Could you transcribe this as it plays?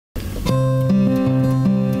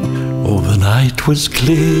night was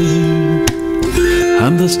clear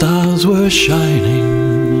and the stars were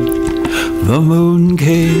shining. The moon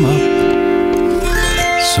came up,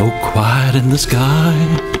 so quiet in the sky.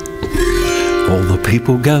 All the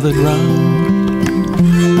people gathered round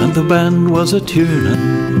and the band was a-tuning.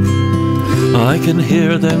 I can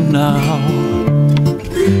hear them now,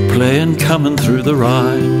 playing Coming Through the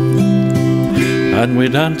Ride. And we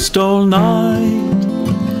danced all night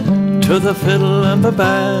to the fiddle and the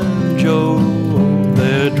banjo.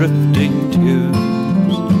 Their drifting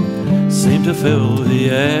tunes seemed to fill the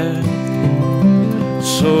air.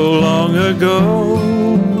 So long ago,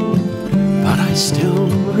 but I still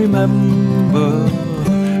remember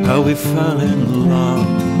how we fell in love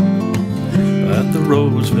at the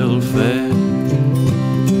Roseville Fair.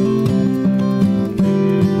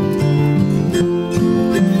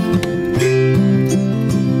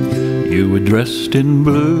 You were dressed in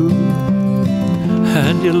blue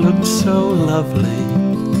and you looked so lovely,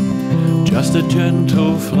 just a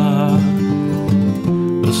gentle flower,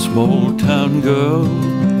 a small town girl.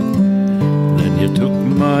 Then you took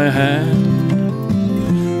my hand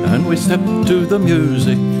and we stepped to the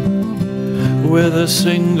music. With a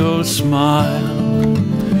single smile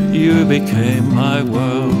you became my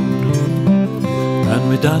world. And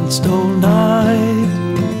we danced all night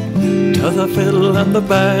to the fiddle and the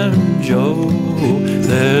banjo.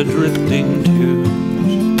 Their drifting tunes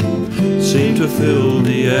seemed to fill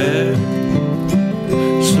the air.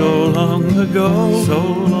 So long ago,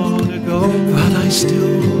 but I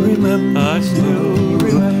still remember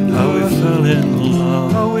how we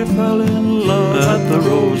fell in love, at the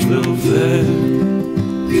Roseville Fair.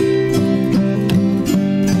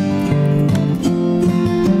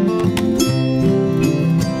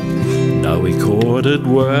 Now we courted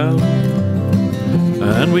well,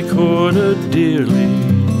 and we courted dearly,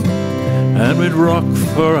 and we'd rock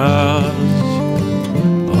for hours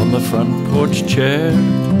on the front porch chair.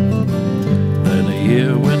 Then a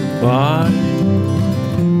year went by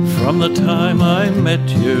from the time I met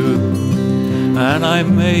you, and I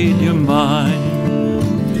made you mine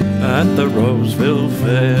at the Roseville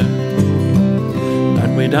Fair.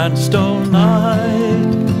 And we danced all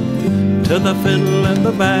night to the fiddle and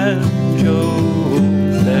the banjo.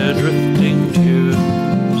 Their drifting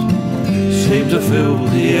tunes seemed to fill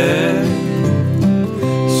the air.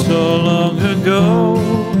 So long ago,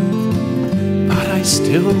 but I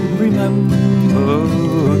still remember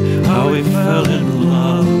how we fell in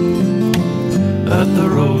love at the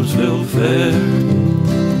Roseville Fair.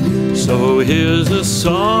 So here's a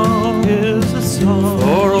song,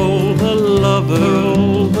 for all the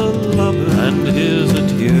lovers, and here's a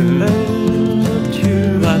tune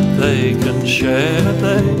that they can share.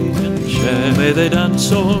 May they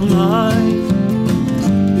dance all night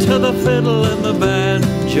to the fiddle and the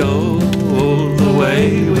banjo the way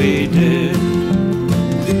we did